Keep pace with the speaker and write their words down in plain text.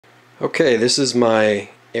Okay, this is my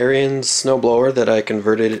Ariens Snowblower that I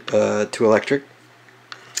converted to electric.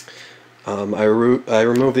 I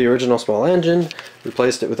removed the original small engine,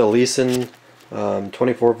 replaced it with a Leeson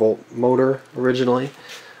 24-volt motor originally.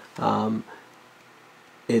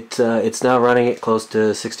 It's now running at close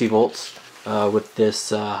to 60 volts with this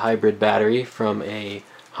hybrid battery from a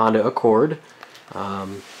Honda Accord.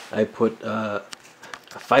 I put a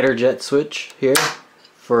fighter jet switch here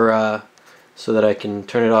for so that I can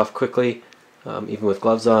turn it off quickly, even with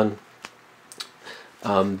gloves on.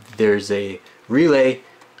 There's a relay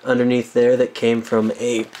underneath there that came from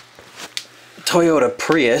a Toyota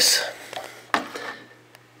Prius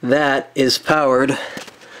that is powered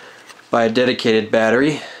by a dedicated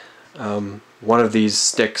battery. One of these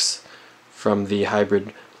sticks from the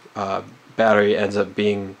hybrid battery ends up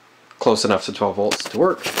being close enough to 12 volts to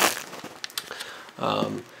work.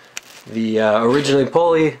 The original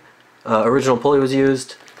pulley was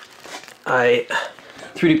used. I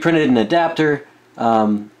 3D printed an adapter.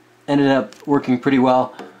 Ended up working pretty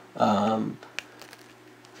well. I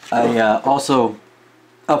also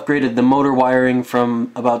upgraded the motor wiring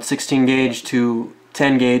from about 16 gauge to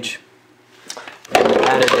 10 gauge. And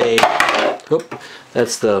added a,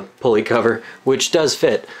 that's the pulley cover, which does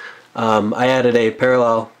fit. I added a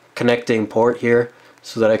parallel connecting port here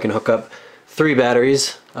so that I can hook up 3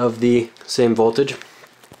 batteries of the same voltage.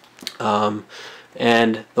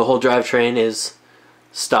 And the whole drivetrain is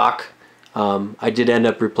stock. I did end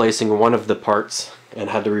up replacing one of the parts and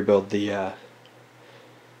had to rebuild the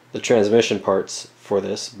transmission parts for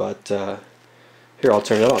this, but here, I'll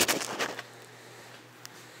turn it on.